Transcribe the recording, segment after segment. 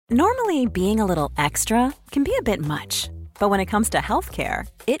Normally, being a little extra can be a bit much, but when it comes to healthcare,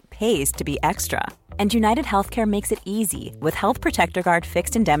 it pays to be extra. And United Healthcare makes it easy with Health Protector Guard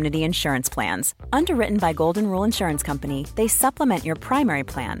fixed indemnity insurance plans. Underwritten by Golden Rule Insurance Company, they supplement your primary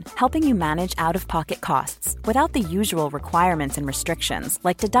plan, helping you manage out-of-pocket costs without the usual requirements and restrictions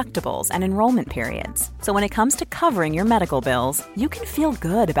like deductibles and enrollment periods. So when it comes to covering your medical bills, you can feel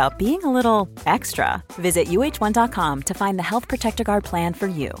good about being a little extra. Visit uh1.com to find the Health Protector Guard plan for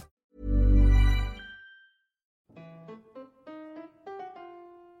you.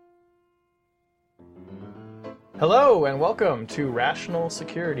 Hello and welcome to Rational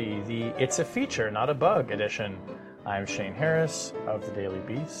Security, the It's a Feature, Not a Bug edition. I'm Shane Harris of The Daily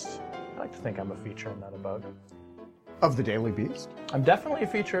Beast. I like to think I'm a feature, not a bug. Of The Daily Beast? I'm definitely a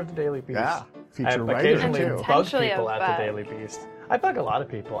feature of The Daily Beast. Yeah, feature I writer occasionally too. bug people at The Daily Beast. I bug a lot of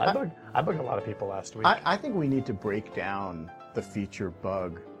people. I bugged a lot of people last week. I think we need to break down the feature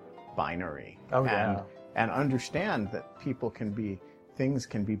bug binary. And understand that things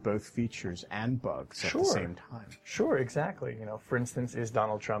can be both features and bugs at the same time. Sure, exactly. You know, for instance, is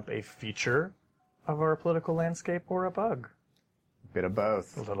Donald Trump a feature of our political landscape or a bug? A bit of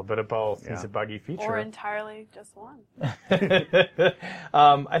both. A little bit of both. Yeah. He's a buggy feature. Or entirely just one.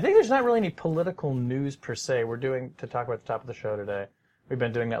 I think there's not really any political news per se. We're doing to talk about at the top of the show today. We've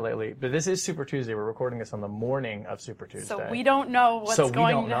been doing that lately. But this is Super Tuesday. We're recording this on the morning of Super Tuesday. So we don't know what's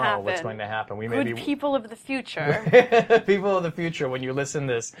going to happen. What's going to happen. We Good may be people of the future. people of the future. When you listen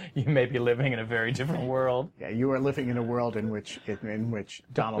to this, you may be living in a very different world. Yeah, you are living in a world in which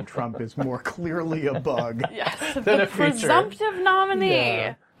Donald Trump is more clearly a bug. Yes, Than the a feature. presumptive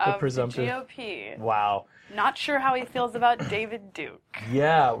nominee of presumptive. the GOP. Wow. Not sure how he feels about David Duke.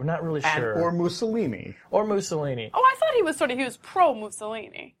 Yeah, we're not really sure. Or Mussolini. Or Mussolini. Oh, I thought he was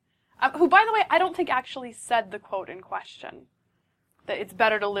pro-Mussolini. Who, by the way, I don't think actually said the quote in question. That it's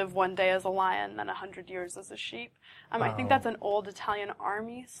better to live one day as a lion than 100 years as a sheep. I think that's an old Italian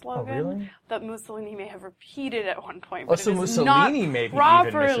army slogan really? that Mussolini may have repeated at one point. Oh, But so it was Mussolini not maybe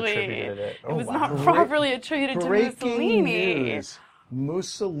properly, even misattributed it. Oh, it was wow. not properly attributed to Breaking Mussolini. news.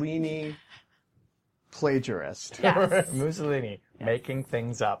 Mussolini plagiarist. Yes. Mussolini, making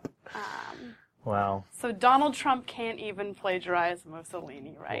things up. Wow. So Donald Trump can't even plagiarize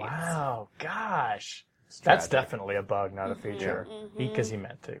Mussolini, right? Wow, gosh. That's tragic. definitely a bug, not a feature. Because he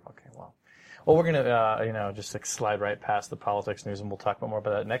meant to. Okay, well. Well, we're going to, just slide right past the politics news, and we'll talk more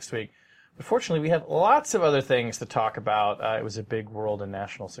about that next week. But fortunately, we have lots of other things to talk about. It was a big world in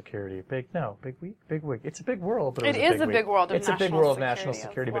national security. Big week. It's a big world, but it was a big world of It's a big world of national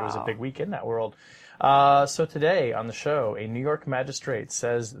security, but it was a big week in that world. So today on the show, a New York magistrate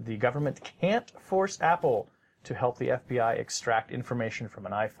says the government can't force Apple to help the FBI extract information from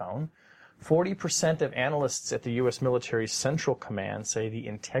an iPhone. 40% of analysts at the U.S. military Central Command say the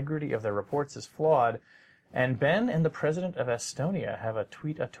integrity of their reports is flawed. And Ben and the president of Estonia have a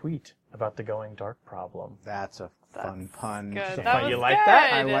tweet about the going dark problem. That's a fun pun. Good. Shane. That was You like good.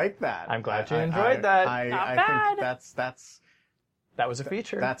 that? I like that. I'm glad you enjoyed that. Not I bad. think That was a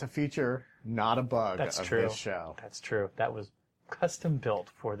feature. that's a feature, not a bug That's of true. this show. That's true. That was custom built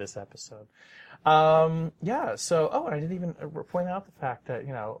for this episode. So, and I didn't even point out the fact that,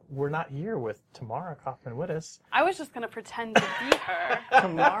 we're not here with Tamara Kaufman-Wittes. I was just going to pretend to be her.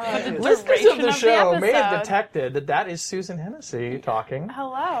 Tamara Listeners of the show may have episode. detected that is Susan Hennessy talking.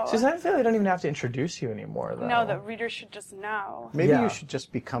 Hello. Susan, I feel like I don't even have to introduce you anymore, though. No, the readers should just know. Maybe Yeah. you should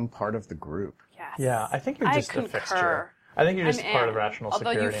just become part of the group. Yes. Yeah, I think you're just a concur. fixture. I think you're just I'm part in. of Rational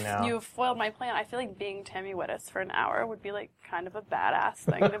Although Security now. you've foiled my plan. I feel like being Tammy Wittes for an hour would be kind of a badass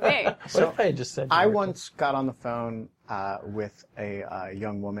thing to be. What if I had just said I you were once got on the phone with a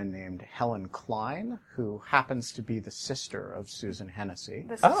young woman named Helen Klein, who happens to be the sister of Susan Hennessy.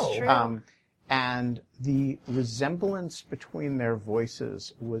 This Oh. is true. And the resemblance between their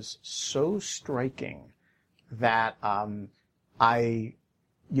voices was so striking that I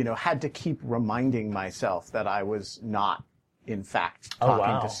had to keep reminding myself that I was not, in fact,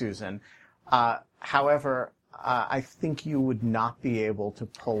 talking to Susan. However, I think you would not be able to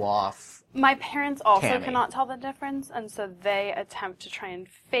pull off My parents also Tammy. cannot tell the difference, and so they attempt to try and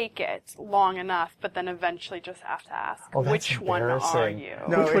fake it long enough, but then eventually just have to ask, Oh, that's which one are embarrassing. you?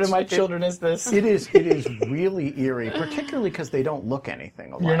 No, Which one of it's- my children is this? It is really eerie, particularly because they don't look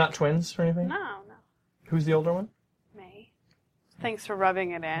anything alike. You're not twins or anything? No. Who's the older one? Me. Thanks for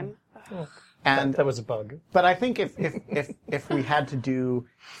rubbing it in. And That was a bug. but I think if we had to do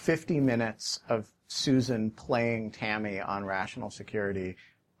 50 minutes of Susan playing Tammy on Rational Security,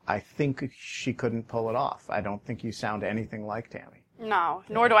 I think she couldn't pull it off. I don't think you sound anything like Tammy. No,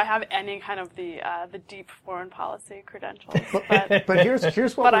 nor do I have any kind of the deep foreign policy credentials. But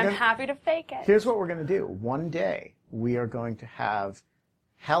here's what. But I'm happy to fake it. Here's what we're going to do. One day we are going to have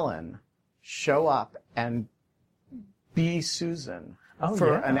Helen show up and be Susan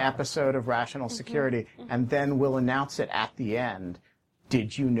for an episode of Rational Security, and then we'll announce it at the end.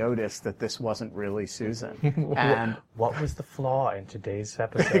 Did you notice that this wasn't really Susan? And what was the flaw in today's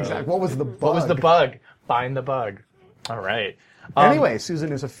episode? Exactly. What was the bug? What was the bug? Find the bug. All right. Anyway,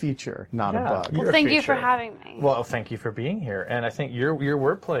 Susan is a feature, not a bug. Well, thank you for having me. Well, thank you for being here. And I think your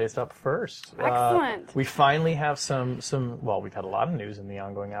wordplay is up first. Excellent. We finally have some. Well, we've had a lot of news in the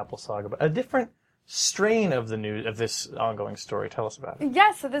ongoing Apple saga, but a different strain of the news of this ongoing story. Tell us about it.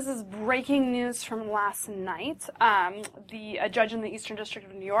 Yes, so this is breaking news from last night. The judge in the Eastern District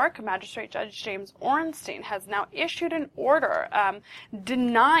of New York, Magistrate Judge James Orenstein, has now issued an order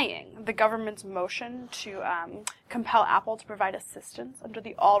denying the government's motion to compel Apple to provide assistance under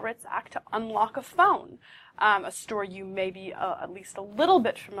the All Writs Act to unlock a phone. A story you may be at least a little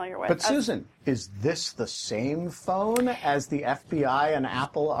bit familiar with. But Susan, is this the same phone as the FBI and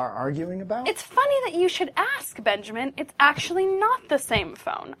Apple are arguing about? It's funny that you should ask, Benjamin. It's actually not the same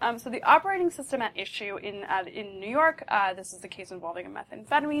phone. So the operating system at issue in New York, this is the case involving a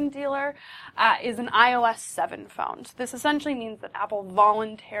methamphetamine dealer, is an iOS 7 phone. So this essentially means that Apple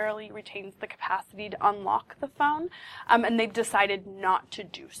voluntarily retains the capacity to unlock the phone, and they've decided not to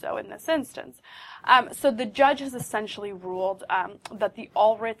do so in this instance. So the judge has essentially ruled that the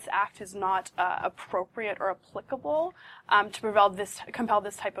All Writs Act is not appropriate or applicable to compel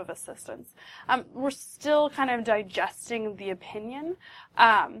this type of assistance. We're still kind of digesting the opinion.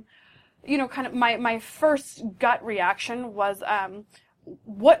 Kind of my first gut reaction was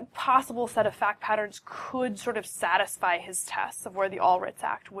what possible set of fact patterns could sort of satisfy his tests of where the All Writs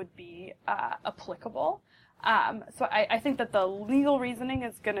Act would be applicable. So I think that the legal reasoning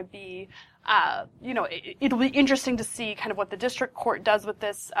is going to be, it'll be interesting to see kind of what the district court does with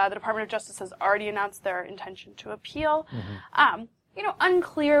this. The Department of Justice has already announced their intention to appeal.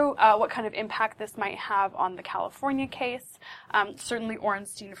 Unclear what kind of impact this might have on the California case. Certainly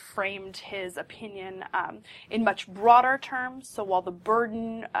Orenstein framed his opinion in much broader terms. So while the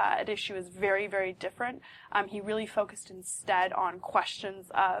burden at issue is very, very different, he really focused instead on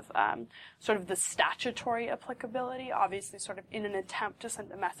questions of sort of the statutory applicability, obviously sort of in an attempt to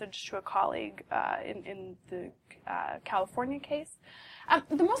send a message to a colleague in the California case.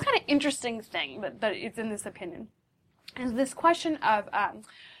 The most kind of interesting thing that is in this opinion is this question of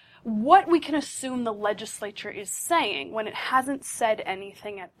what we can assume the legislature is saying when it hasn't said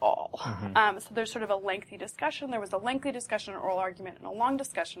anything at all. So there's sort of a lengthy discussion. There was a lengthy discussion, an oral argument, and a long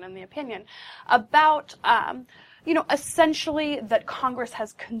discussion in the opinion about, essentially that Congress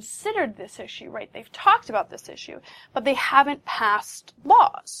has considered this issue, right? They've talked about this issue, but they haven't passed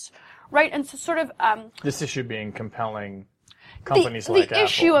laws, right? And so sort of... this issue being compelling companies the like Apple.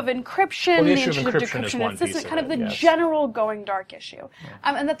 Issue of encryption, well, the issue of encryption decryption assistant, kind of the yes. general going dark issue,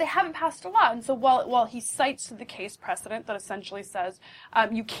 and that they haven't passed a law. And so while he cites the case precedent that essentially says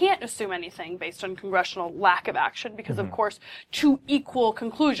you can't assume anything based on congressional lack of action because, of course, two equal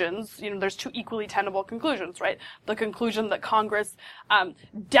conclusions, there's two equally tenable conclusions, right? The conclusion that Congress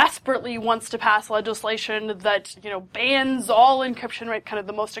desperately wants to pass legislation that, bans all encryption, right? Kind of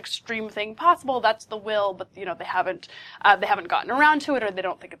the most extreme thing possible. That's the will, but, they haven't gotten around to it, or they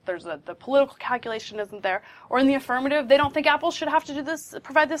don't think the political calculation isn't there, or in the affirmative, they don't think Apple should have to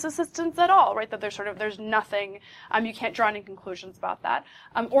provide this assistance at all, right? That there's nothing, you can't draw any conclusions about that.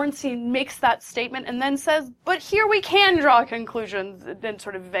 Orenstein makes that statement and then says, but here we can draw conclusions, then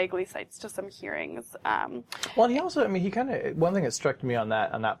sort of vaguely cites to some hearings. Well, he also, one thing that struck me on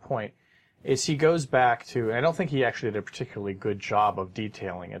that point is he goes back to, and I don't think he actually did a particularly good job of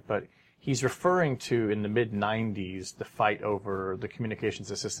detailing it, but he's referring to, in the mid-'90s, the fight over the Communications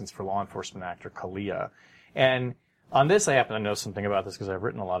Assistance for Law Enforcement Act, or CALEA. And on this, I happen to know something about this because I've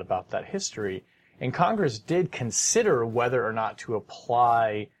written a lot about that history. And Congress did consider whether or not to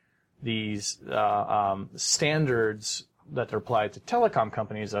apply these standards that are applied to telecom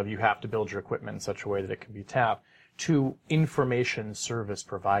companies of you have to build your equipment in such a way that it can be tapped to information service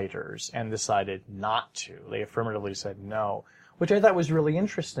providers, and decided not to. They affirmatively said no, which I thought was really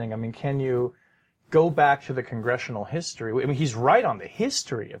interesting. Can you go back to the congressional history? He's right on the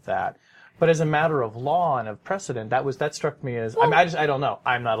history of that, but as a matter of law and of precedent, that struck me as, I don't know.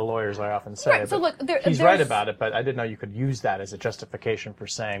 I'm not a lawyer, as I often say. Right, so look, he's right about it, but I didn't know you could use that as a justification for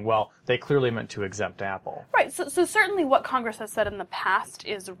saying, well, they clearly meant to exempt Apple. Right, so certainly what Congress has said in the past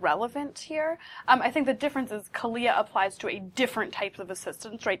is relevant here. I think the difference is CALEA applies to a different type of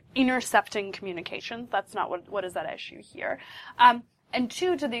assistance, right? Intercepting communications. That's not what is at issue here. And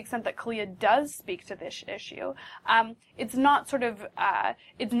two, to the extent that CALEA does speak to this issue, it's not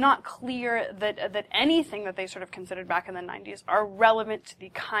it's not clear that anything that they sort of considered back in the 90s are relevant to the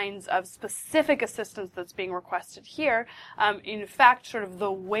kinds of specific assistance that's being requested here. In fact, sort of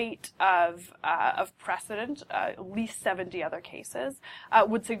the weight of precedent, at least 70 other cases,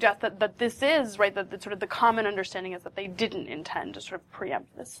 would suggest that this is, right, that sort of the common understanding is that they didn't intend to sort of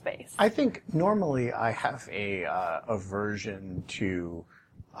preempt this space. I think normally I have a aversion to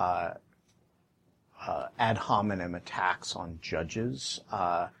ad hominem attacks on judges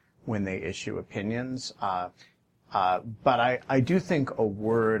when they issue opinions. But I do think a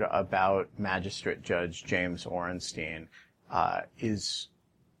word about Magistrate Judge James Orenstein is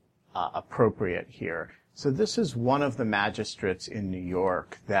appropriate here. So this is one of the magistrates in New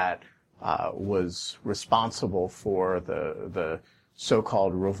York that was responsible for the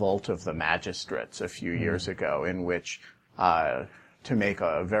so-called revolt of the magistrates a few years ago, in which, to make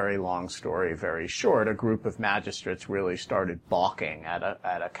a very long story very short, a group of magistrates really started balking at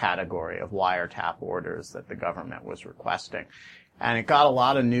a category of wiretap orders that the government was requesting. And it got a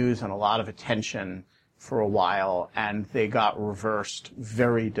lot of news and a lot of attention for a while, and they got reversed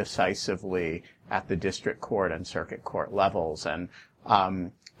very decisively at the district court and circuit court levels.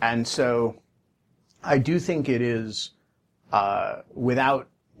 And so I do think it is, without,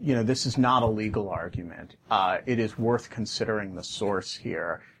 this is not a legal argument. It is worth considering the source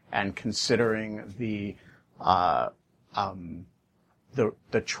here and considering the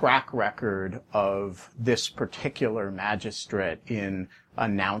track record of this particular magistrate in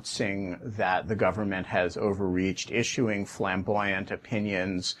announcing that the government has overreached, issuing flamboyant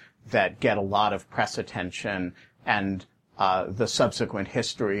opinions that get a lot of press attention, and the subsequent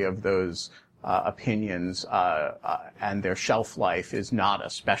history of those opinions and their shelf life is not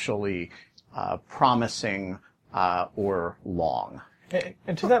especially promising or long.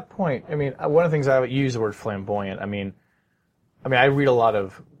 And to that point, I mean, one of the things I would use the word flamboyant. I mean, I read a lot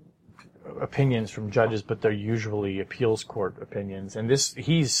of opinions from judges, but they're usually appeals court opinions. And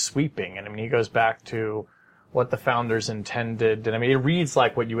he's sweeping. And he goes back to what the founders intended. And it reads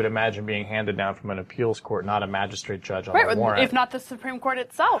like what you would imagine being handed down from an appeals court, not a magistrate judge on a warrant. If not the Supreme Court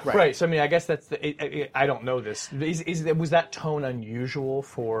itself. Right. So, I guess that's I don't know this. Was that tone unusual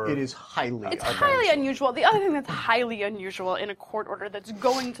for... It is highly It's highly unusual. The other thing that's highly unusual in a court order that's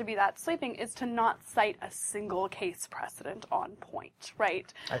going to be that sweeping is to not cite a single case precedent on point,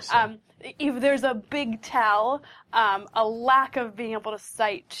 right? I see. If there's a big tell, a lack of being able to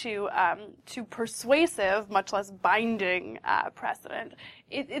cite to persuasive, much less binding precedent,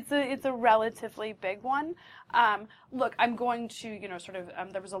 it's a relatively big one. Look, I'm going to,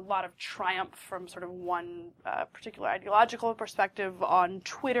 there was a lot of triumph from sort of one particular ideological perspective on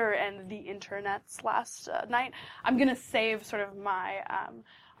Twitter and the internets last night. I'm going to save sort of my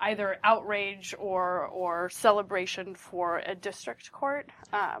either outrage or celebration for a district court.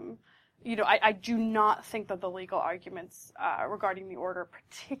 I do not think that the legal arguments regarding the order,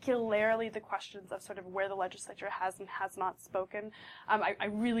 particularly the questions of sort of where the legislature has and has not spoken, I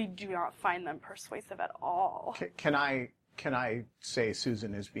really do not find them persuasive at all. Can I say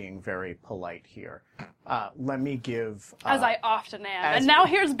Susan is being very polite here? Let me give... as I often am. And now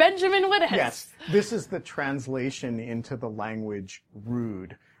here's Benjamin Wittes. Yes, this is the translation into the language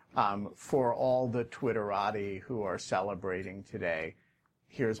rude for all the Twitterati who are celebrating today.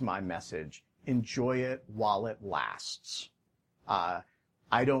 Here's my message. Enjoy it while it lasts. I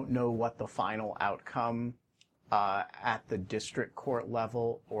don't know what the final outcome at the district court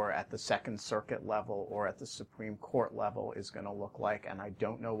level or at the Second Circuit level or at the Supreme Court level is going to look like, and I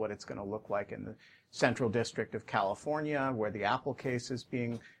don't know what it's going to look like in the Central District of California, where the Apple case is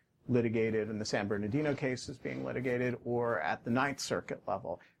being litigated and the San Bernardino case is being litigated, or at the Ninth Circuit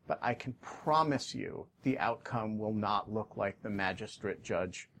level. But I can promise you the outcome will not look like the magistrate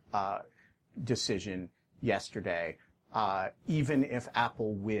judge decision yesterday. Even if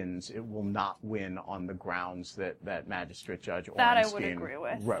Apple wins, it will not win on the grounds that Magistrate Judge Orenstein that I would agree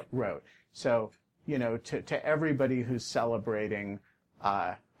with. wrote. So, to everybody who's celebrating,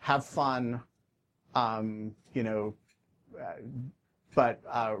 have fun, but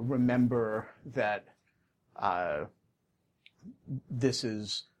remember that this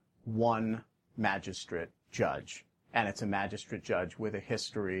is one magistrate judge, and it's a magistrate judge with a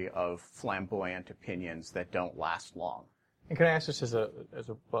history of flamboyant opinions that don't last long. And can I ask this as a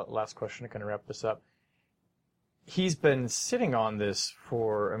last question to kind of wrap this up? He's been sitting on this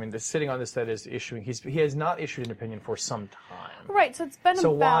that is issuing. He has not issued an opinion for some time. Right. So it's been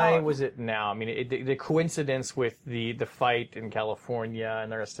So why was it now? The coincidence with the fight in California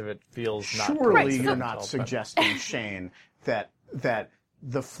and the rest of it feels not. Surely you're not suggesting, Shane, that that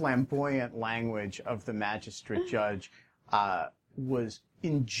the flamboyant language of the magistrate judge was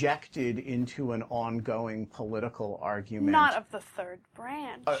injected into an ongoing political argument. Not of the third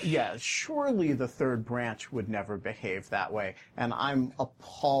branch. Yeah, surely the third branch would never behave that way, and I'm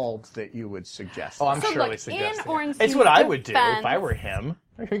appalled that you would suggest that. Oh, I'm So surely look, suggesting in it. Ornstein's It's what I would do if defense- I were him.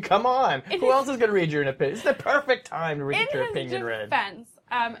 Come on. Who else is going to read your opinion? It's the perfect time to read your In his opinion read. defense,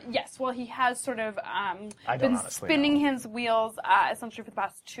 yes, well, he has sort of I don't been honestly spinning know. his wheels essentially for the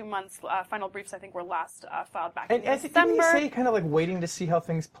past 2 months. Final briefs, I think, were last filed back And in didn't he December. say kind of like waiting to see how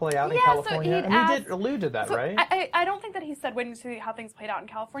things play out in Yeah, so California? he'd And he did asked- allude to that, So right? I don't think that he said waiting to see how things played out in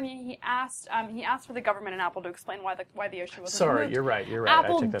California. He asked for the government and Apple to explain why the issue wasn't Sorry, removed. you're right.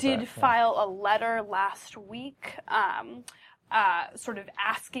 Apple I take that did back. Yeah. file a letter last week, sort of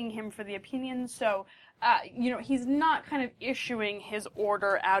asking him for the opinion. So, he's not kind of issuing his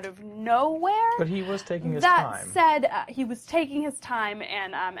order out of nowhere. But he was taking his That time. said, he was taking his time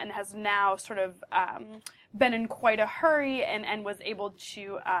and has now sort of been in quite a hurry and was able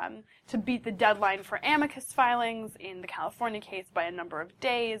to beat the deadline for amicus filings in the California case by a number of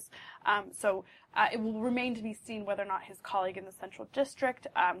days. So it will remain to be seen whether or not his colleague in the Central District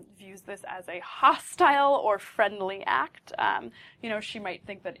views this as a hostile or friendly act. She might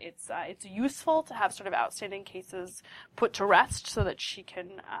think that it's useful to have sort of outstanding cases put to rest so that she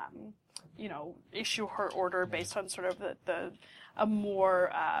can issue her order based on sort of a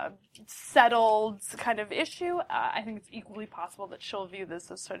more settled kind of issue. I think it's equally possible that she'll view this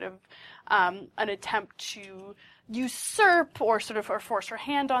as sort of an attempt to usurp or force her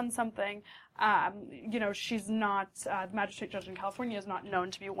hand on something. She's not, the magistrate judge in California is not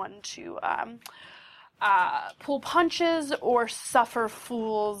known to be one to pull punches or suffer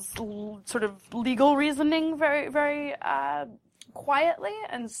fools' sort of legal reasoning very, very quietly,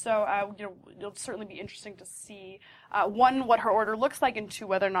 and so it'll certainly be interesting to see one, what her order looks like, and two,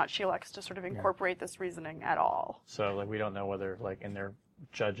 whether or not she elects to sort of incorporate this reasoning at all. So, we don't know whether, in their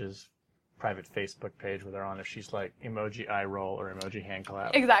judge's private Facebook page where they're on, if she's emoji eye roll or emoji hand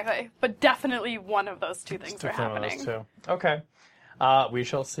clap. Exactly, but definitely one of those two things are Definitely one of happening. those two. Okay. We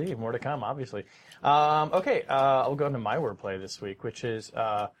shall see. More to come, obviously. Okay, I'll go into my wordplay this week, which is,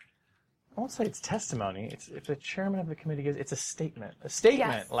 I won't say it's testimony. If the chairman of the committee gives, it's a statement. A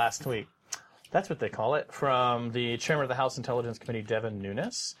statement Yes. last week. That's what they call it, from the chairman of the House Intelligence Committee, Devin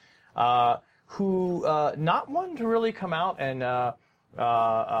Nunes, who, not one to really come out and,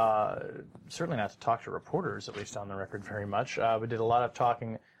 certainly not to talk to reporters, at least on the record very much. We did a lot of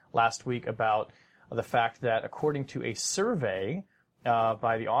talking last week about the fact that according to a survey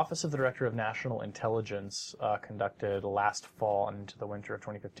by the Office of the Director of National Intelligence conducted last fall and into the winter of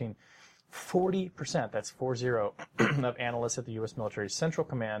 2015, 40%, that's 40, of analysts at the U.S. Military Central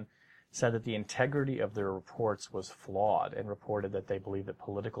Command said that the integrity of their reports was flawed and reported that they believe that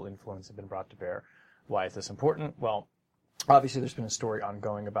political influence had been brought to bear. Why is this important? Well, obviously there's been a story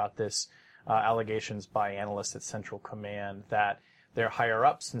ongoing about this, allegations by analysts at Central Command that their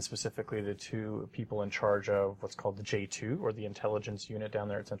higher-ups, and specifically the two people in charge of what's called the J2, or the intelligence unit down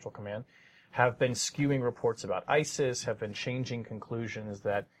there at Central Command, have been skewing reports about ISIS, have been changing conclusions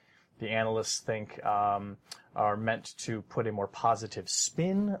that the analysts think are meant to put a more positive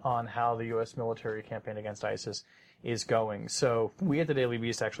spin on how the U.S. military campaign against ISIS is going. So we at the Daily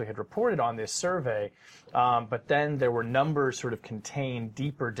Beast actually had reported on this survey, but then there were numbers sort of contained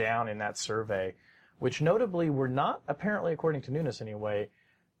deeper down in that survey, which notably were not, apparently according to Nunes anyway,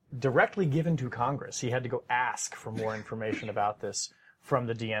 directly given to Congress. He had to go ask for more information about this from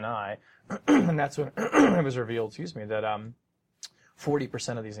the DNI, and that's when it was revealed, that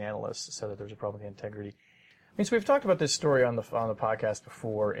 40% of these analysts said that there's a problem with the integrity. So we've talked about this story on the podcast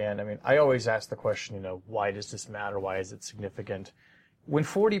before, and I always ask the question, why does this matter? Why is it significant? When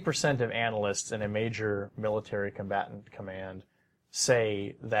 40% of analysts in a major military combatant command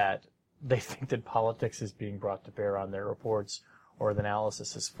say that they think that politics is being brought to bear on their reports or the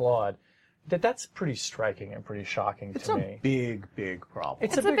analysis is flawed, that's pretty striking and pretty shocking to me. It's a big, big problem.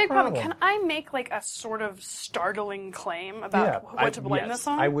 It's a big problem. Can I make a sort of startling claim about what to blame this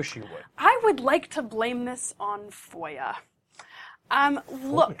on? I wish you would. I would like to blame this on FOIA.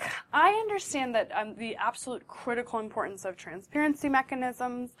 Look, I understand that the absolute critical importance of transparency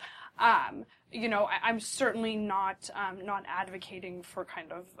mechanisms. I'm certainly not advocating for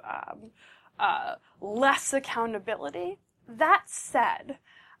kind of less accountability. That said,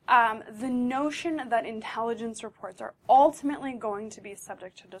 the notion that intelligence reports are ultimately going to be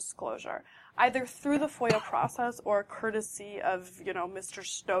subject to disclosure, either through the FOIA process or courtesy of, Mr.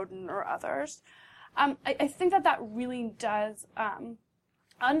 Snowden or others, I think that really does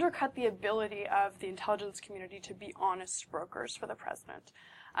undercut the ability of the intelligence community to be honest brokers for the president.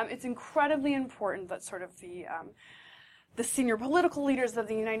 It's incredibly important that sort of the senior political leaders of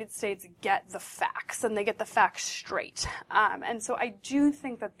the United States get the facts, and they get the facts straight. And so I do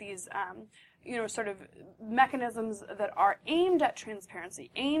think that these, sort of mechanisms that are aimed at transparency,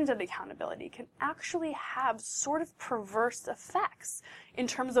 aimed at accountability, can actually have sort of perverse effects in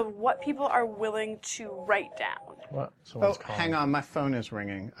terms of what people are willing to write down. What? Hang on, my phone is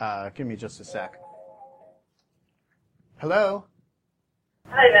ringing. Give me just a sec. Hello?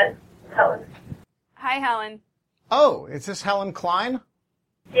 Hi, Ben. Helen. Hi, Helen. Oh, is this Helen Klein?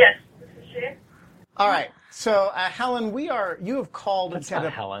 Yes, this is she. All right. So, Helen, you have called That's at not a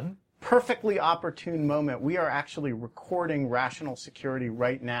Helen. perfectly opportune moment. We are actually recording Rational Security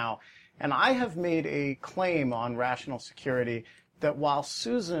right now. And I have made a claim on Rational Security that while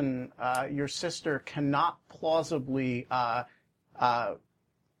Susan, your sister, cannot plausibly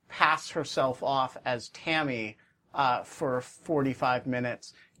pass herself off as Tammy for 45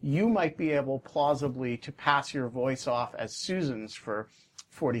 minutes, you might be able plausibly to pass your voice off as Susan's for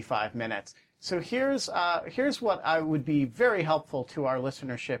 45 minutes. So here's what I would be very helpful to our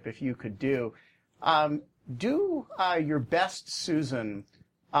listenership if you could do. Do your best, Susan,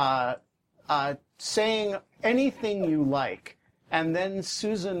 saying anything you like, and then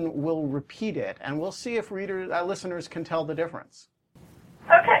Susan will repeat it, and we'll see if listeners can tell the difference.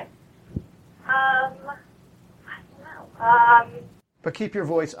 Okay. I don't know. But keep your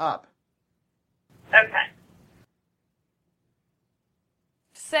voice up. Okay.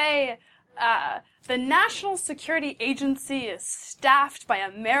 Say, the National Security Agency is staffed by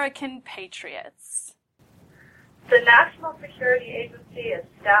American patriots. The National Security Agency is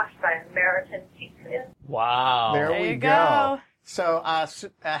staffed by American patriots. Wow. There we you go. So,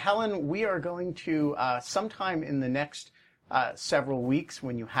 Helen, we are going to, sometime in the next several weeks,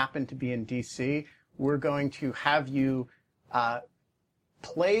 when you happen to be in D.C., we're going to have you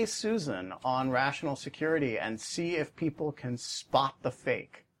play Susan on Rational Security and see if people can spot the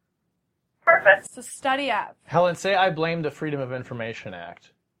fake. Perfect. It's a study app. Helen, say I blame the Freedom of Information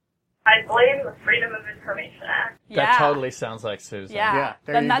Act. I blame the Freedom of Information Act. That totally sounds like Susan. Yeah,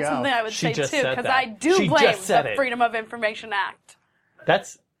 there then you that's go. something I would She say just too, said because that. I do She blame just said the it. Freedom of Information Act.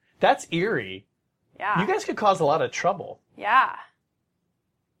 That's eerie. Yeah. You guys could cause a lot of trouble. Yeah.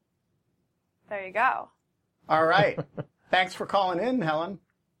 There you go. All right. Thanks for calling in, Helen.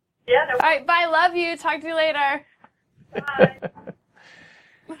 Yeah, no All right, bye. Love you. Talk to you later.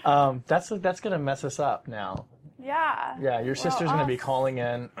 bye. That's gonna mess us up now. Yeah. Yeah, your sister's gonna be calling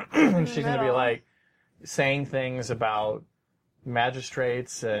in, and she's gonna be middle. like saying things about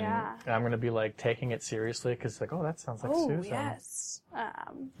magistrates, and Yeah. I'm gonna be like taking it seriously because like, oh, that sounds like Oh, Susan. yes.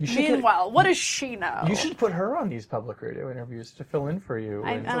 You should get- Meanwhile, what does she know? You should put her on these public radio interviews to fill in for you.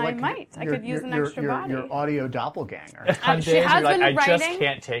 I might. I could use an extra body. Your audio doppelganger. On she days has you're like, been I just writing-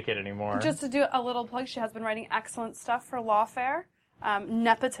 can't take it anymore. Just to do a little plug, she has been writing excellent stuff for Lawfare.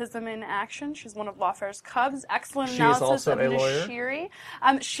 Nepotism in Action. She's one of Lawfare's cubs. Excellent She is analysis also of a lawyer? Nishiri.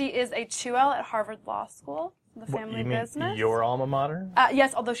 She is a 2L at Harvard Law School, the family you mean business. your alma mater?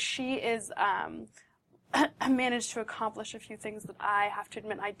 Yes, although she is managed to accomplish a few things that I have to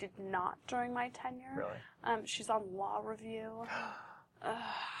admit I did not during my tenure. Really? She's on Law Review.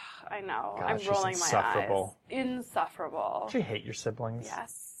 I know. God, I'm she's rolling insufferable. my eyes. Insufferable. Do you hate your siblings?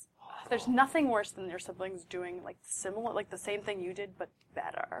 Yes. There's nothing worse than your siblings doing like similar, like the same thing you did, but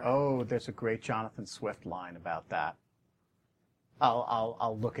better. Oh, there's a great Jonathan Swift line about that.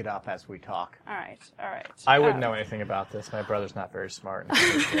 I'll look it up as we talk. All right. I wouldn't know anything about this. My brother's not very smart.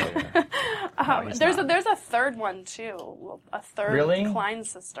 He's not. There's a third one too. A third Really? Klein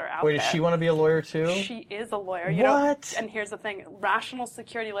sister out Wait, there. does she want to be a lawyer too? She is a lawyer. You know, What? and here's the thing, Rational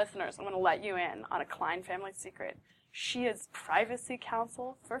Security listeners, I'm going to let you in on a Klein family secret. She is privacy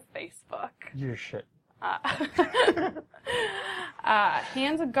counsel for Facebook. You're shit.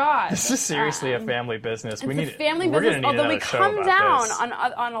 Hands of God. This is seriously a family business. It's We're a family gonna business, need although we another show come about down this.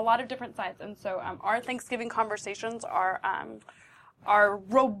 on a lot of different sides. And so our Thanksgiving conversations are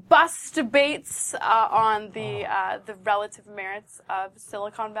robust debates on the relative merits of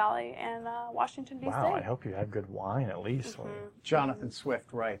Silicon Valley and Washington, D.C. Wow, I hope you have good wine at least. Jonathan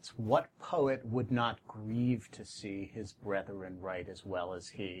Swift writes, "What poet would not grieve to see his brethren write as well as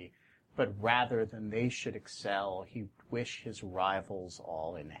he? But rather than they should excel, he'd wish his rivals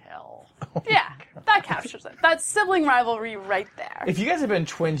all in hell." Yeah, that captures it. That's sibling rivalry right there. If you guys had been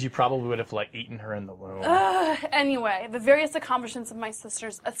twins, you probably would have like eaten her in the womb. Anyway, the various accomplishments of my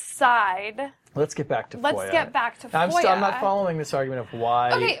sisters aside, Let's get back to FOIA. Let's get back to FOIA. I'm not following this argument of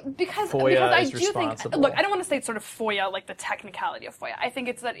why because FOIA I is do think, responsible. look, I don't want to say it's sort of FOIA, like the technicality of FOIA. I think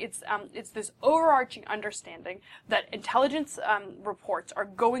it's that it's this overarching understanding that intelligence reports are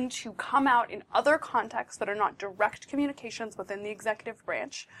going to come out in other contexts that are not direct communications within the executive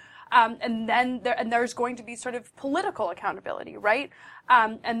branch. And then there's going to be sort of political accountability, right?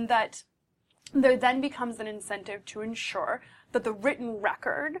 And that there then becomes an incentive to ensure that the written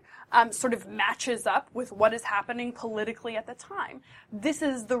record sort of matches up with what is happening politically at the time. This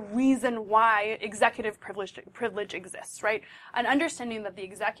is the reason why executive privilege exists, right? An understanding that the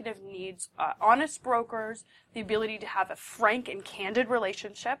executive needs honest brokers, the ability to have a frank and candid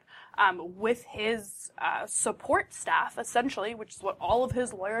relationship with his support staff, essentially, which is what all of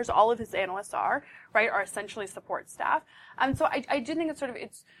his lawyers, all of his analysts are, right, are essentially support staff. So I do think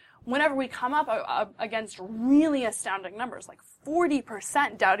it's whenever we come up against really astounding numbers, like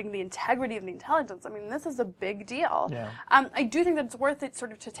 40% doubting the integrity of the intelligence, I mean, this is a big deal. Yeah. I do think that it's worth it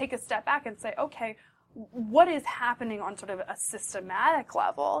sort of to take a step back and say, okay, what is happening on sort of a systematic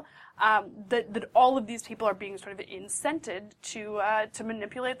level that all of these people are being sort of incented to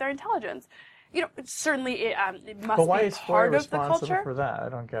manipulate their intelligence? You know, certainly it must but why be is FOIA part of the responsible culture. for that? I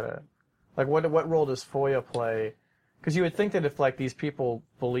don't get it. Like, what role does FOIA play? Because you would think that if, like, these people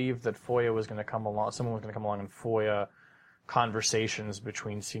believed that FOIA was going to come along, someone was going to come along and FOIA conversations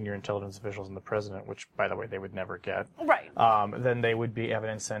between senior intelligence officials and the president, which, by the way, they would never get. Right. Then they would have an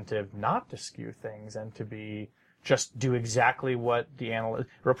incentive not to skew things and to just do exactly what the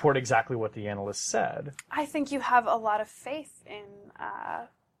report exactly what the analyst said. I think you have a lot of faith in,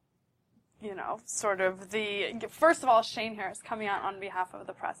 sort of first of all, Shane Harris coming out on behalf of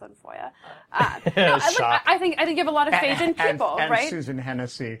the press on FOIA. I think you have a lot of faith in people, and right? Susan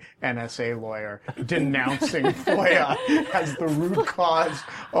Hennessy, NSA lawyer, denouncing FOIA as the root cause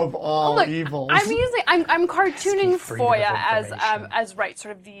of all evils. I'm cartooning Freedom of FOIA information. as right,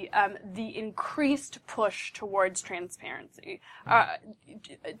 sort of the increased push towards transparency,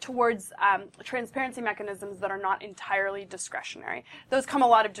 towards transparency mechanisms that are not entirely discretionary. Those come a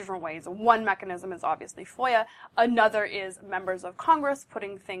lot of different ways. One mechanism is obviously FOIA. Another is members of Congress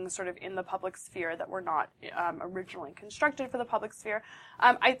putting things sort of in the public sphere that were not originally constructed for the public sphere.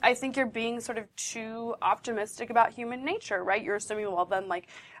 I think you're being sort of too optimistic about human nature, right? You're assuming, well, then, like,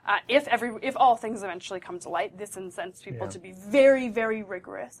 if all things eventually come to light, this incents people to be very, very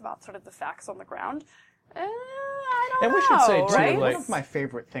rigorous about sort of the facts on the ground. I don't And know, we should say, too, right? like- One of my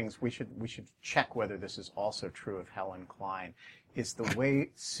favorite things, we should check whether this is also true of Helen Klein, is the way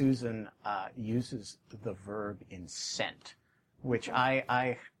Susan uses the verb incent, which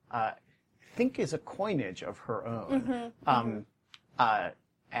I think is a coinage of her own.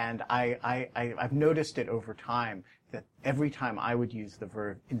 And I've noticed it over time that every time I would use the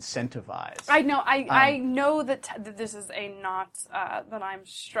verb incentivize. I know. I know that this is that I'm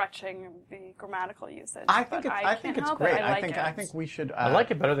stretching the grammatical usage. I think it's great. I think we should. I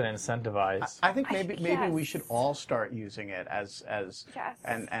like it better than incentivize. I think maybe we yes. should all start using it as Yes.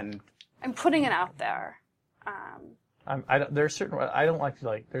 and I'm putting it out there. There's certain. I don't like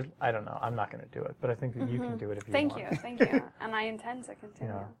to there's. I don't know. I'm not going to do it, but I think that you can do it if you want. Thank you, and I intend to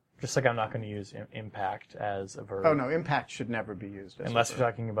continue. Yeah. Just like I'm not going to use impact as a verb. oh no, impact should never be used as Unless a you're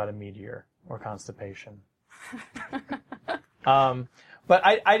verb. talking about a meteor or constipation. But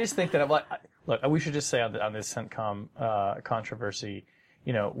I just think that, look, we should just say on this CENTCOM controversy,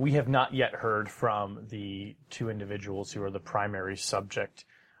 we have not yet heard from the two individuals who are the primary subject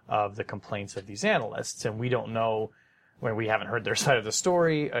of the complaints of these analysts, and we don't know. When we haven't heard their side of the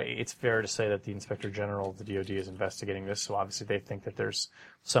story, it's fair to say that the Inspector General of the DoD is investigating this, so obviously they think that there's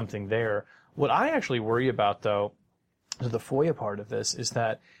something there. What I actually worry about, though, the FOIA part of this, is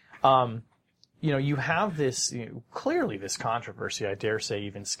that, you have this, clearly this controversy, I dare say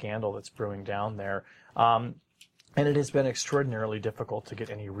even scandal that's brewing down there, and it has been extraordinarily difficult to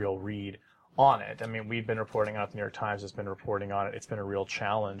get any real read on it. I mean, we've been reporting on it, the New York Times has been reporting on it, it's been a real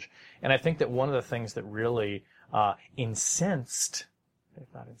challenge. And I think that one of the things that really incensed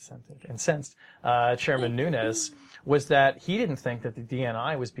Chairman Nunes was that he didn't think that the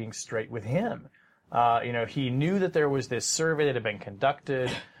DNI was being straight with him. He knew that there was this survey that had been conducted.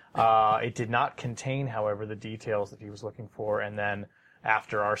 It did not contain, however, the details that he was looking for. And then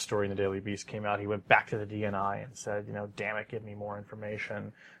after our story in the Daily Beast came out, he went back to the DNI and said, damn it, give me more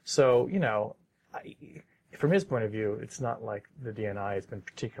information. So, from his point of view, it's not like the DNI has been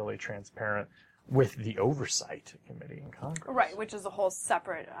particularly transparent with the Oversight Committee in Congress. Right, which is a whole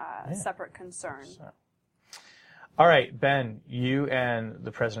separate concern. So. All right, Ben, you and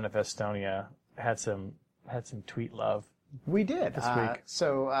the president of Estonia had some tweet love We did. This week.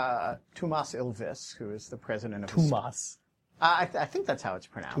 Tomas Ilves, who is the president of Tomas. I think that's how it's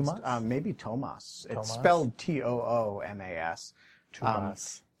pronounced. Tomas? Maybe Tomas. It's Tomas? spelled Toomas. Tomas.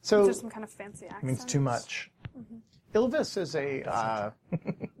 Is So there some kind of fancy accent? It means too much. Ilves is a No,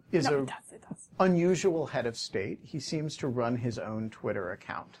 it does. It does. unusual head of state. He seems to run his own Twitter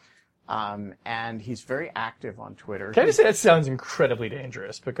account. And he's very active on Twitter. Can I just say that sounds incredibly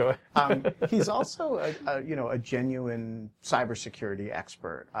dangerous? But go ahead. He's also a genuine cybersecurity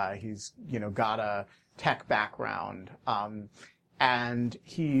expert. He's got a tech background, and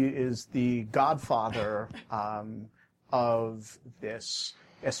he is the godfather of this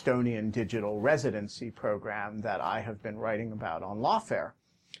Estonian digital residency program that I have been writing about on Lawfare.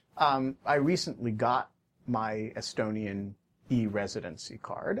 I recently got my Estonian e-residency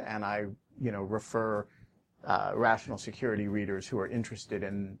card, and I, refer rational security readers who are interested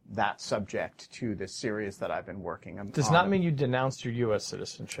in that subject to this series that I've been working on. Does not mean you denounced your U.S.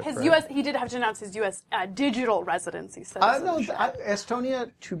 citizenship. His right? U.S. He did have to announce his U.S. Digital residency citizenship.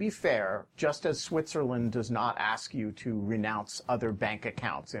 Estonia, to be fair, just as Switzerland does not ask you to renounce other bank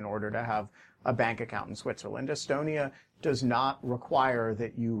accounts in order to have a bank account in Switzerland, Estonia does not require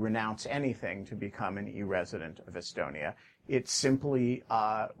that you renounce anything to become an e-resident of Estonia. It simply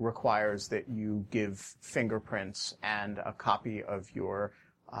requires that you give fingerprints and a copy of your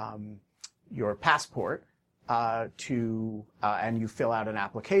passport and you fill out an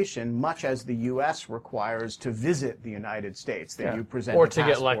application, much as the U.S. requires to visit the United States, that you present or a to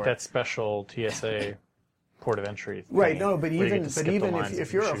passport. get like that special TSA port of entry thing, Right, no, but where you even get to skip the lines if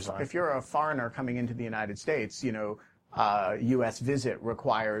with your shoes on. you're a foreigner coming into the United States, U.S. visit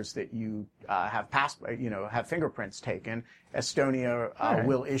requires that you have fingerprints taken. Estonia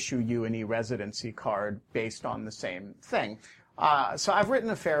will issue you an e-residency card based on the same thing. So I've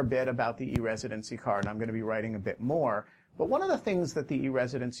written a fair bit about the e-residency card, and I'm going to be writing a bit more. But one of the things that the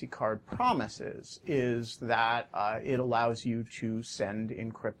e-residency card promises is that it allows you to send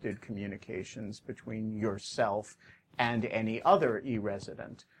encrypted communications between yourself and any other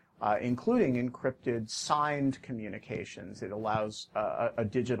e-resident, including encrypted signed communications. It allows a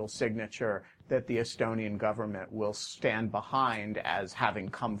digital signature that the Estonian government will stand behind as having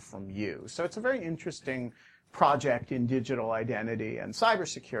come from you. So it's a very interesting project in digital identity and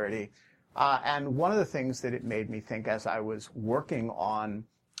cybersecurity. And one of the things that it made me think as I was working on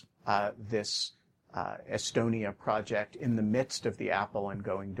this Estonia project in the midst of the Apple and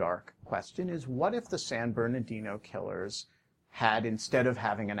going dark question is, what if the San Bernardino killers had, instead of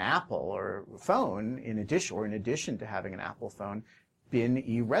having an Apple or phone, in addition to having an Apple phone, been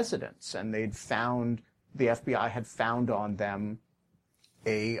e-residents, and the FBI had found on them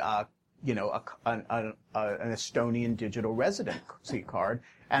an Estonian digital residency card,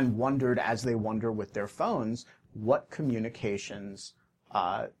 and wondered, as they wonder with their phones, what communications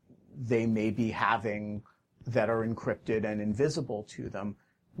they may be having that are encrypted and invisible to them.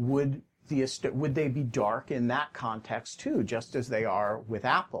 Would they be dark in that context too, just as they are with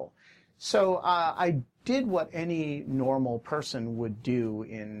Apple? So I did what any normal person would do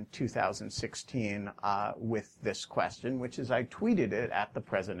in 2016 with this question, which is I tweeted it at the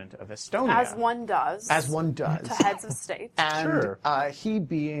president of Estonia. As one does. As one does. To heads of state. And he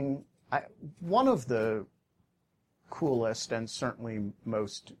being one of the coolest and certainly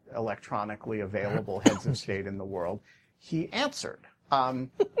most electronically available heads of state in the world, he answered.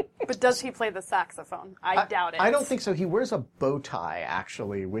 But does he play the saxophone? I doubt it. I don't think so. He wears a bow tie,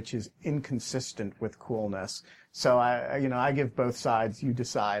 actually, which is inconsistent with coolness. So I give both sides. You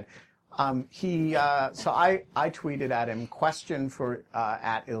decide. So I tweeted at him, question for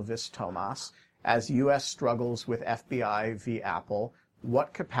at Ilves Tomas, as U.S. struggles with FBI v. Apple,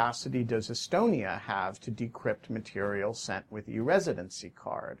 what capacity does Estonia have to decrypt material sent with e-residency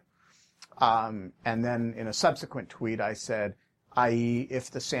card? And then in a subsequent tweet, I said, i.e.,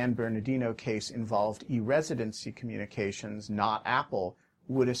 if the San Bernardino case involved e-residency communications, not Apple,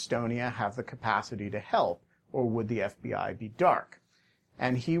 would Estonia have the capacity to help, or would the FBI be dark?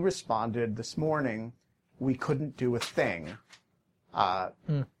 And he responded this morning, we couldn't do a thing.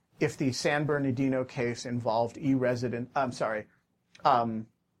 If the San Bernardino case involved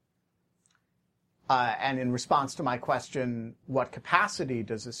and in response to my question, what capacity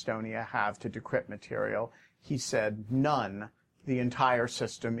does Estonia have to decrypt material, he said, none. The entire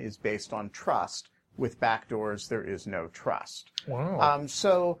system is based on trust. With backdoors, there is no trust. Wow.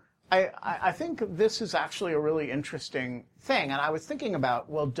 So I think this is actually a really interesting thing. And I was thinking about,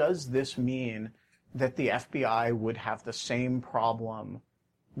 well, does this mean that the FBI would have the same problem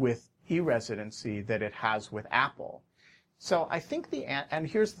with e-residency that it has with Apple? So I think and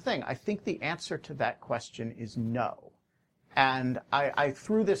here's the thing, I think the answer to that question is no. And I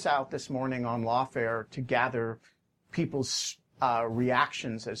threw this out this morning on Lawfare to gather people's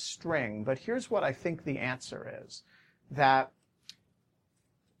reactions as string, but here's what I think the answer is. That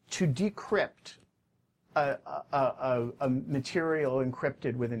to decrypt a material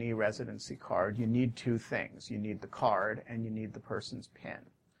encrypted with an e-residency card, you need two things. You need the card and you need the person's PIN.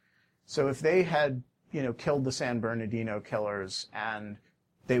 So if they had, killed the San Bernardino killers and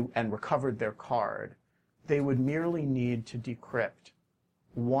recovered their card, they would merely need to decrypt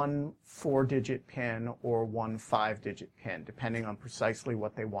one 4-digit PIN or one 5-digit PIN, depending on precisely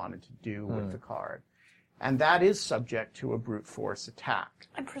what they wanted to do with the card. And that is subject to a brute force attack.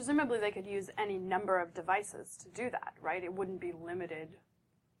 And presumably they could use any number of devices to do that, right? It wouldn't be limited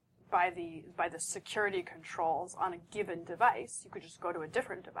by the security controls on a given device. You could just go to a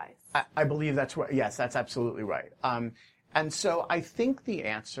different device. I believe that's right. Yes, that's absolutely right. And so I think the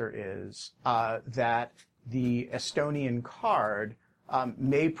answer is that the Estonian card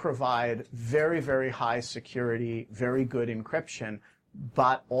may provide very, very high security, very good encryption,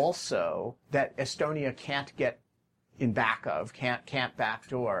 but also that Estonia can't get in back of, can't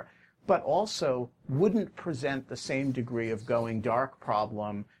backdoor, but also wouldn't present the same degree of going dark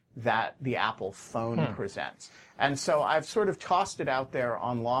problem that the Apple phone presents. And so I've sort of tossed it out there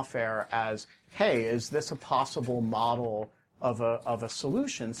on Lawfare as, hey, is this a possible model of a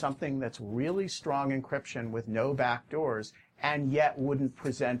solution, something that's really strong encryption with no backdoors and yet wouldn't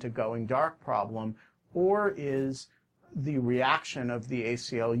present a going dark problem? Or is the reaction of the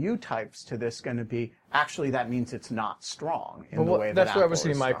ACLU types to this going to be, actually that means it's not strong in the way that that's Apple what was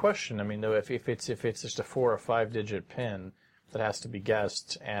my strong. question. I mean, though, if it's just a 4 or 5 digit PIN that has to be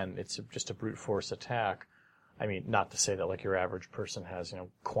guessed and it's just a brute force attack, I mean, not to say that like your average person has,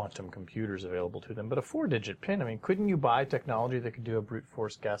 quantum computers available to them, but a 4-digit PIN, I mean, couldn't you buy technology that could do a brute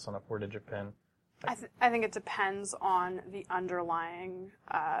force guess on a 4-digit PIN? I think it depends on the underlying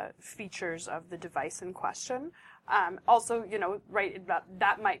features of the device in question. Also, right,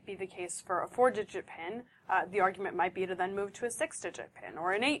 that might be the case for a 4-digit PIN. The argument might be to then move to a 6-digit PIN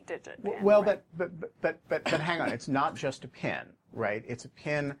or an 8-digit PIN. Well, right? but hang on, it's not just a PIN, right? It's a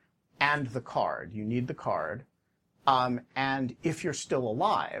PIN and the card. You need the card. And if you're still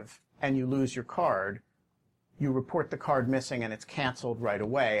alive and you lose your card, you report the card missing and it's canceled right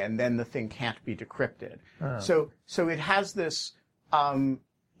away, and then the thing can't be decrypted. So it has this,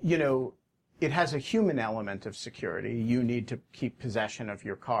 it has a human element of security. You need to keep possession of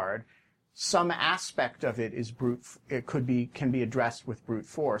your card. Some aspect of it is can be addressed with brute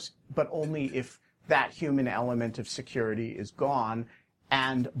force, but only if that human element of security is gone.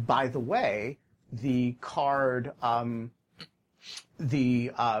 And by the way, the card,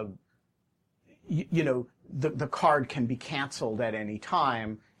 the card can be canceled at any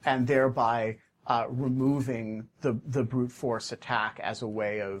time, and thereby removing the brute force attack as a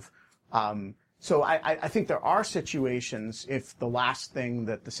way of. So I think there are situations if the last thing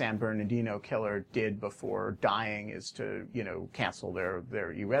that the San Bernardino killer did before dying is to cancel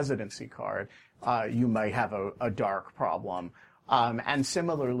their e-residency card, you might have a dark problem. And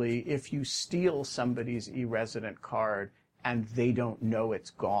similarly, if you steal somebody's e-resident card and they don't know it's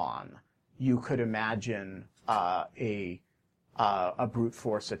gone, you could imagine a brute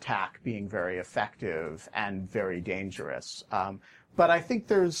force attack being very effective and very dangerous. But I think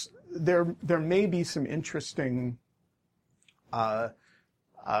there may be some interesting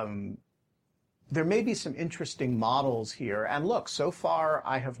models here. And look, so far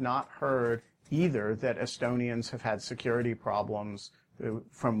I have not heard either that Estonians have had security problems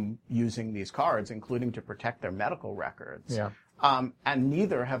from using these cards, including to protect their medical records. Yeah. And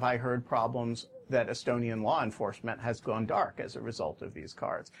neither have I heard problems that Estonian law enforcement has gone dark as a result of these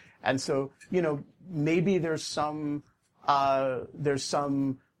cards. And so, maybe there's some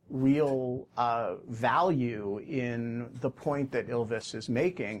real value in the point that Ylvis is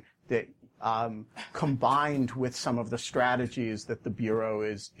making, that combined with some of the strategies that the Bureau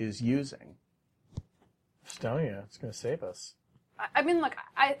is using. Estonia, it's going to save us. I mean, look,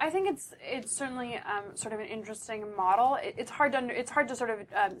 I think it's certainly sort of an interesting model. It's hard to sort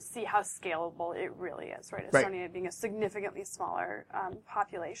of see how scalable it really is, right? Estonia being a significantly smaller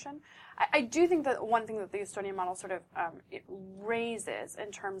population. I do think that one thing that the Estonian model sort of it raises in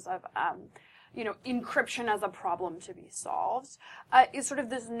terms of encryption as a problem to be solved is sort of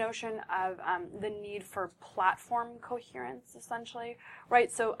this notion of the need for platform coherence, essentially, right?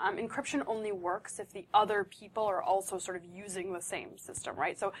 So encryption only works if the other people are also sort of using the same system,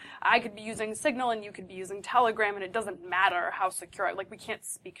 right? So I could be using Signal and you could be using Telegram, and it doesn't matter how secure, like we can't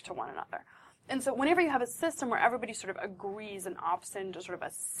speak to one another. And so whenever you have a system where everybody sort of agrees and opts into sort of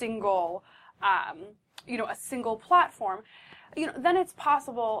a single, a single platform, then it's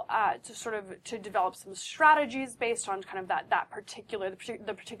possible to develop some strategies based on kind of the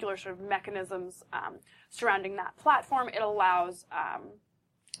particular sort of mechanisms surrounding that platform. It allows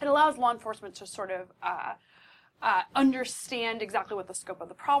law enforcement to sort of understand exactly what the scope of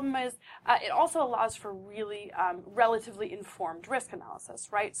the problem is. It also allows for really relatively informed risk analysis,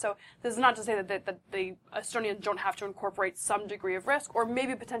 right? So this is not to say that the Estonians don't have to incorporate some degree of risk, or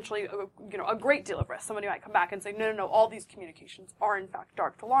maybe potentially a great deal of risk. Somebody might come back and say, no, all these communications are in fact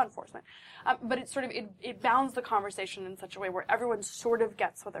dark to law enforcement. But it bounds the conversation in such a way where everyone sort of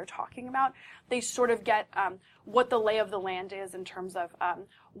gets what they're talking about. They sort of get what the lay of the land is in terms of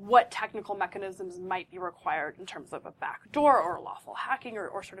what technical mechanisms might be required in terms of a backdoor or lawful hacking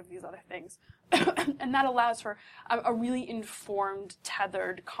or sort of these other things. And that allows for a really informed,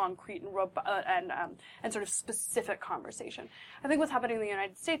 tethered, concrete, and sort of specific conversation. I think what's happening in the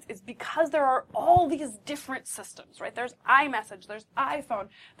United States is because there are all these different systems, right? There's iMessage, there's iPhone,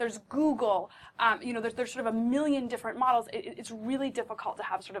 there's Google, there's sort of a million different models. It's really difficult to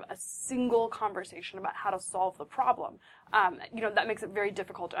have sort of a single conversation about how to solve the problem. That makes it very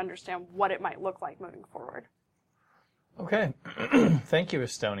difficult to understand what it might look like moving forward. Okay. Thank you,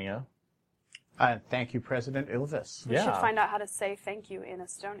 Estonia. Thank you, President Ilves. We should find out how to say thank you in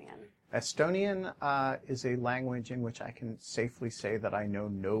Estonian. Estonian is a language in which I can safely say that I know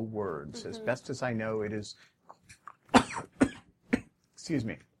no words. As best as I know, it is... Excuse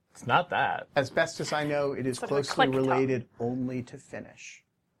me. It's not that. As best as I know, it is closely related only to Finnish.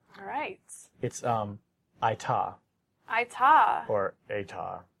 All right. It's Aita. Aita. Or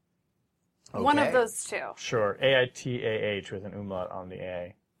Aita. Okay. One of those two. Sure. AITAH with an umlaut on the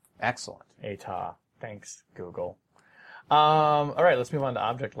A. Excellent. Aita. Thanks, Google. All right, let's move on to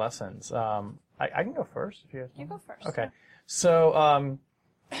object lessons. I can go first. If you go first. Okay. So,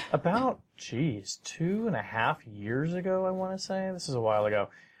 about, 2.5 years ago, I want to say. This is a while ago.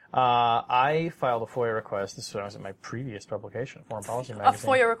 I filed a FOIA request. This was when I was at my previous publication, Foreign Policy Magazine.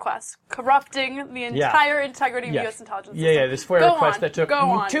 A FOIA request, corrupting the entire integrity of U.S. intelligence system. Yeah, this FOIA request that took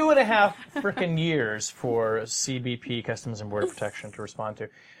 2.5 freaking years for CBP, Customs and Border Protection, to respond to.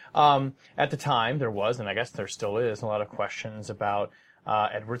 At the time, there was, and I guess there still is, a lot of questions about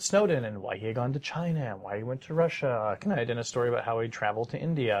Edward Snowden and why he had gone to China and why he went to Russia. I did a story about how he traveled to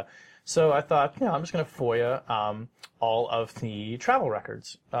India. So I thought, I'm just going to FOIA all of the travel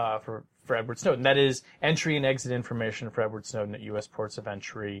records for Edward Snowden. That is, entry and exit information for Edward Snowden at U.S. ports of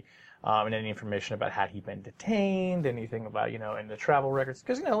entry, and any information about had he been detained, anything about, in the travel records.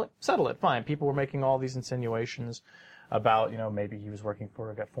 Because, settle it, fine. People were making all these insinuations about, maybe he was working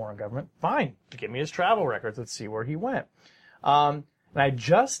for a foreign government. Fine. Give me his travel records. Let's see where he went. And I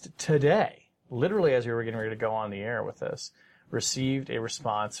just today, literally as we were getting ready to go on the air with this, received a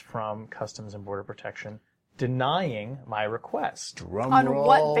response from Customs and Border Protection denying my request. Drum on roll,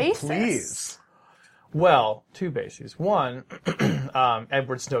 what basis? Please. Well, two bases. One,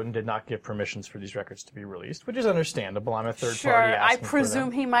 Edward Snowden did not give permissions for these records to be released, which is understandable. I'm a third party asking I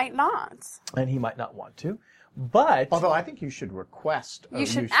presume he might not. And he might not want to. But although I think you should request. You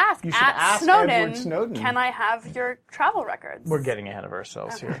should ask Edward Snowden. Can I have your travel records? We're getting ahead of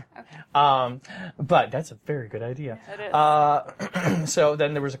ourselves here. Okay. But that's a very good idea. It is. So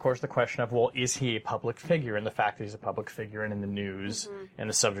then there was, of course, the question of, well, is he a public figure? And the fact that he's a public figure and in the news and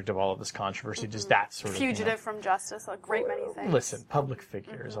the subject of all of this controversy, does that sort of fugitive from justice, a great many things. Listen, public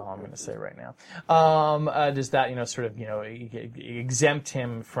figure is all I'm going to say right now. Does that, exempt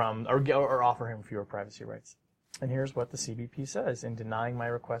him from or offer him fewer privacy rights? And here's what the CBP says in denying my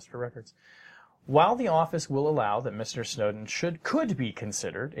request for records. While the office will allow that Mr. Snowden could be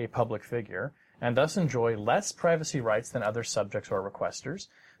considered a public figure and thus enjoy less privacy rights than other subjects or requesters,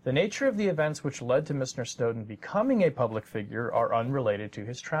 the nature of the events which led to Mr. Snowden becoming a public figure are unrelated to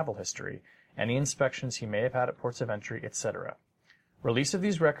his travel history, any inspections he may have had at ports of entry, etc. Release of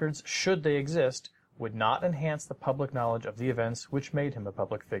these records, should they exist, would not enhance the public knowledge of the events which made him a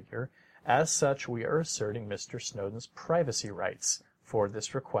public figure. As such, we are asserting Mr. Snowden's privacy rights for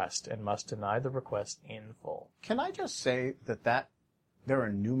this request and must deny the request in full. Can I just say that there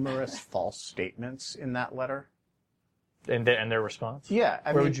are numerous false statements in that letter? And their response? Yeah.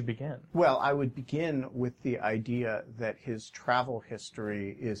 Where would you begin? Well, I would begin with the idea that his travel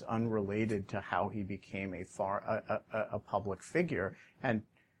history is unrelated to how he became a public figure. And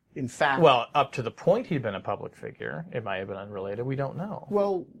in fact... Well, up to the point he'd been a public figure, it might have been unrelated. We don't know.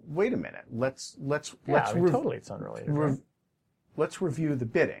 Well, wait a minute. Totally it's unrelated. Right? Let's review the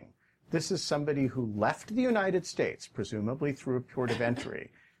bidding. This is somebody who left the United States, presumably through a port of entry,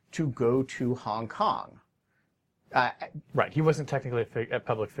 to go to Hong Kong. Right. He wasn't technically a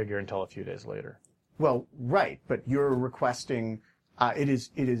public figure until a few days later. Well, right, but you're requesting it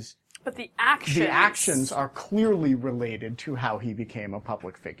is. But the actions are clearly related to how he became a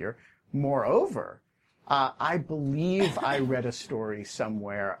public figure. Moreover, I believe I read a story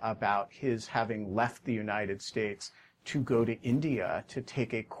somewhere about his having left the United States to go to India to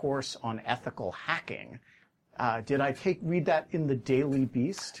take a course on ethical hacking. Did I read that in the Daily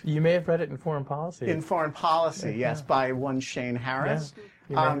Beast? You may have read it in Foreign Policy. In Foreign Policy, yes, by one Shane Harris.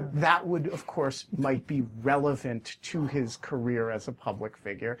 Yeah. That would, of course, might be relevant to his career as a public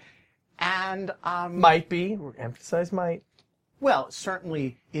figure. And might be. Emphasize might. Well,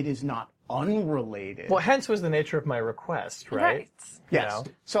 certainly it is not unrelated. Well, hence was the nature of my request, right? Yes. You know?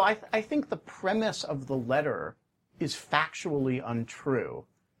 So I think the premise of the letter is factually untrue.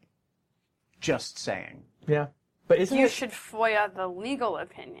 Just saying. Yeah. But isn't you it... should FOIA the legal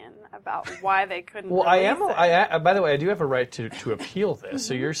opinion about why they couldn't Well, release it. by the way, I do have a right to appeal this.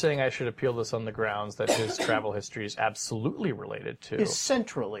 So you're saying I should appeal this on the grounds that his travel history is absolutely related to... Is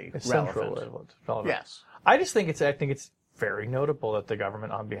centrally relevant. Yes. I think it's very notable that the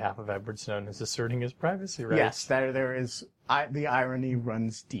government, on behalf of Edward Snowden, is asserting his privacy rights. Yes, there is... the irony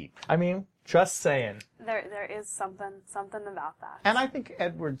runs deep. I mean, just saying. There is something about that. And I think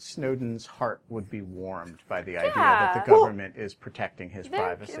Edward Snowden's heart would be warmed by the idea that the government is protecting his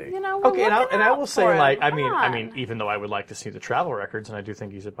privacy. You know, Okay, and I will say, like, I Come mean, on. even though I would like to see the travel records, and I do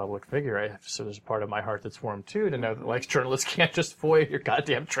think he's a public figure, so there's a part of my heart that's warm too to know that, like, journalists can't just FOIA your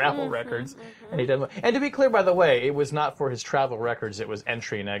goddamn travel records. And he doesn't. And to be clear, by the way, it was not for his travel records; it was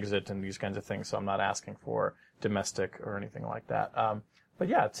entry and exit and these kinds of things. So I'm not asking for domestic or anything like that. But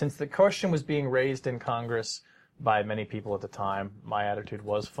yeah, since the question was being raised in Congress by many people at the time, my attitude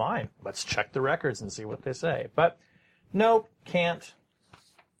was fine. Let's check the records and see what they say. But nope, can't.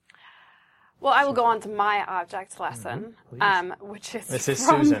 Well, I will go on to my object lesson, which is This is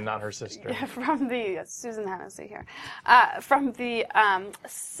from, Susan, not her sister. From the Susan Hennessy here, from the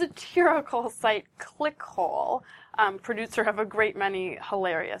satirical site Clickhole, producer of a great many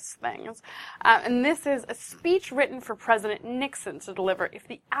hilarious things, and this is a speech written for President Nixon to deliver if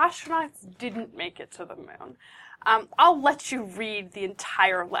the astronauts didn't make it to the moon. I'll let you read the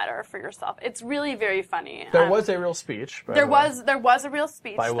entire letter for yourself. It's really very funny. There was a real speech. There was a real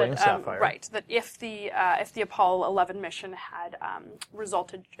speech by William Sapphire. Right, that if the Apollo 11 mission had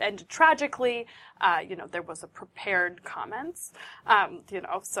ended tragically, there was a prepared comments,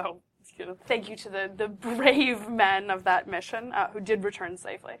 so. Thank you to the brave men of that mission who did return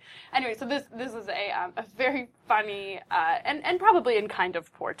safely. Anyway, so this is a very funny and probably in kind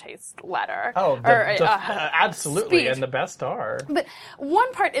of poor taste letter. Oh, absolutely, speech. And the best are. But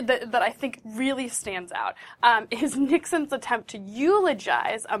one part that I think really stands out is Nixon's attempt to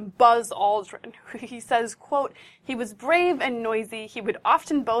eulogize Buzz Aldrin. He says, quote, "He was brave and noisy. He would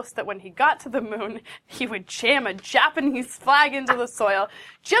often boast that when he got to the moon, he would jam a Japanese flag into the soil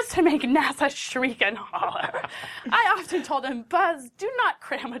just to make NASA shriek and holler. I often told him, Buzz, do not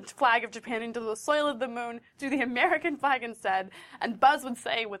cram a flag of Japan into the soil of the moon. Do the American flag instead." And Buzz would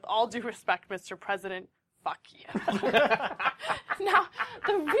say, "With all due respect, Mr. President, fuck you." Now,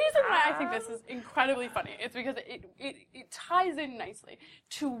 the reason why I think this is incredibly funny is because it ties in nicely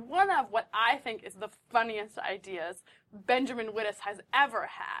to one of what I think is the funniest ideas Benjamin Wittes has ever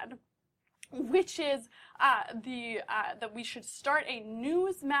had, which is that we should start a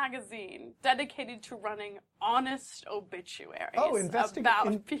news magazine dedicated to running honest obituaries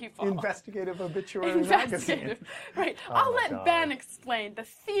about people. Investigative obituary magazine. Right. I'll let Ben explain the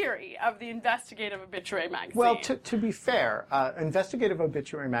theory of the investigative obituary magazine. Well, to be fair, investigative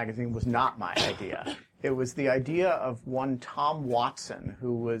obituary magazine was not my idea. It was the idea of one Tom Watson,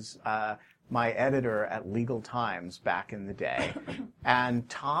 who was my editor at Legal Times back in the day. And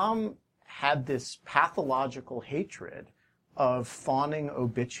Tom had this pathological hatred of fawning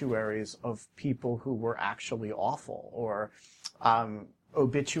obituaries of people who were actually awful, or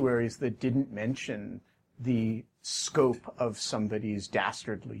obituaries that didn't mention the scope of somebody's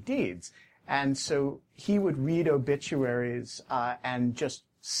dastardly deeds. And so he would read obituaries and just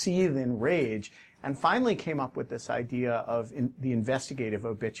seethe in rage, and finally came up with this idea of the investigative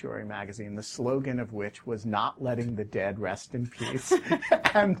obituary magazine, the slogan of which was "Not letting the dead rest in peace."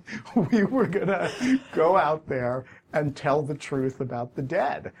 And we were going to go out there and tell the truth about the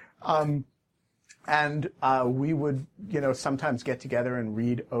dead. And we would, sometimes get together and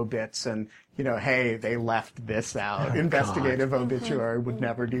read obits and, hey, they left this out. Investigative obituary would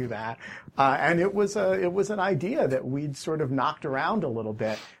never do that. And it was an idea that we'd sort of knocked around a little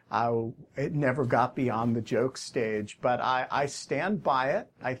bit. It never got beyond the joke stage, but I stand by it.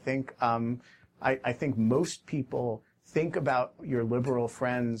 I think I think most people think about your liberal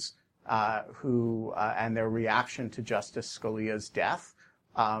friends who and their reaction to Justice Scalia's death.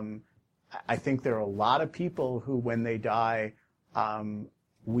 I think there are a lot of people who, when they die,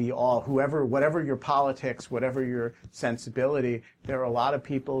 whatever your politics, whatever your sensibility, there are a lot of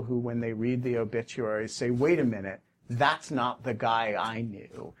people who, when they read the obituaries, say, wait a minute, that's not the guy I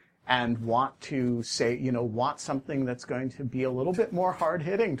knew, and want to say, want something that's going to be a little bit more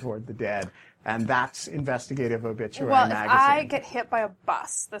hard-hitting toward the dead. And that's Investigative Obituary Magazine. Well, if I get hit by a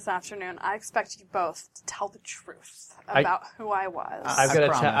bus this afternoon, I expect you both to tell the truth about who I was. I've got a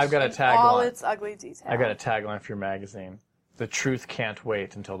tagline. All its ugly details. I've got a tagline for your magazine. The truth can't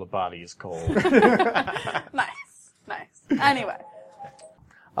wait until the body is cold. Nice. Anyway.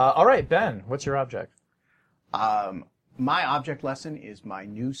 All right, Ben, what's your object? My object lesson is my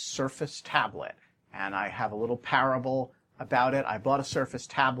new Surface tablet. And I have a little parable about it. I bought a Surface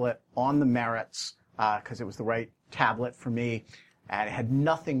tablet on the merits because it was the right tablet for me, and it had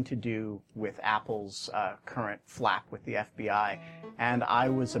nothing to do with Apple's current flap with the FBI. And I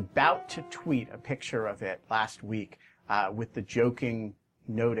was about to tweet a picture of it last week with the joking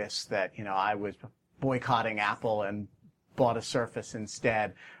notice that I was boycotting Apple and bought a Surface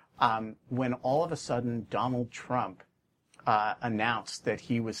instead, when all of a sudden Donald Trump announced that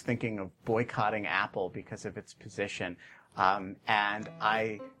he was thinking of boycotting Apple because of its position. And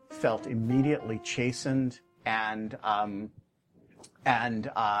I felt immediately chastened and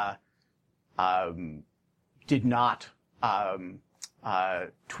did not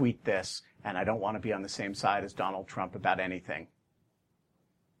tweet this, and I don't want to be on the same side as Donald Trump about anything.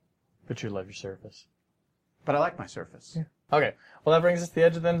 But you love your Surface. But I like my Surface. Yeah. Okay, well that brings us to the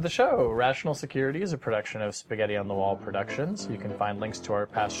edge of the end of the show. Rational Security is a production of Spaghetti on the Wall Productions. You can find links to our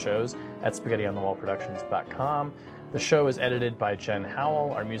past shows at spaghettionthewallproductions.com. The show is edited by Jen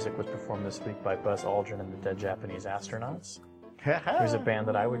Howell. Our music was performed this week by Buzz Aldrin and the Dead Japanese Astronauts. Who's a band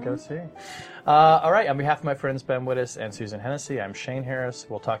that I would go see. All right, on behalf of my friends Ben Wittes and Susan Hennessy, I'm Shane Harris.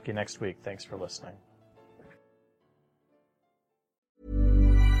 We'll talk to you next week. Thanks for listening.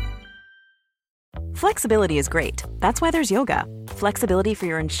 Flexibility is great. That's why there's yoga. Flexibility for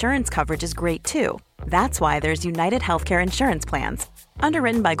your insurance coverage is great too. That's why there's United Healthcare Insurance Plans.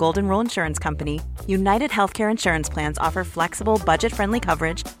 Underwritten by Golden Rule Insurance Company, United Healthcare Insurance Plans offer flexible, budget-friendly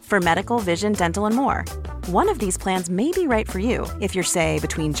coverage for medical, vision, dental, and more. One of these plans may be right for you if you're, say,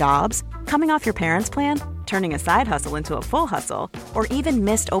 between jobs, coming off your parents' plan, turning a side hustle into a full hustle, or even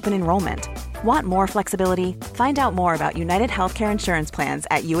missed open enrollment. Want more flexibility? Find out more about United Healthcare Insurance Plans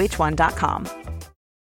at uh1.com.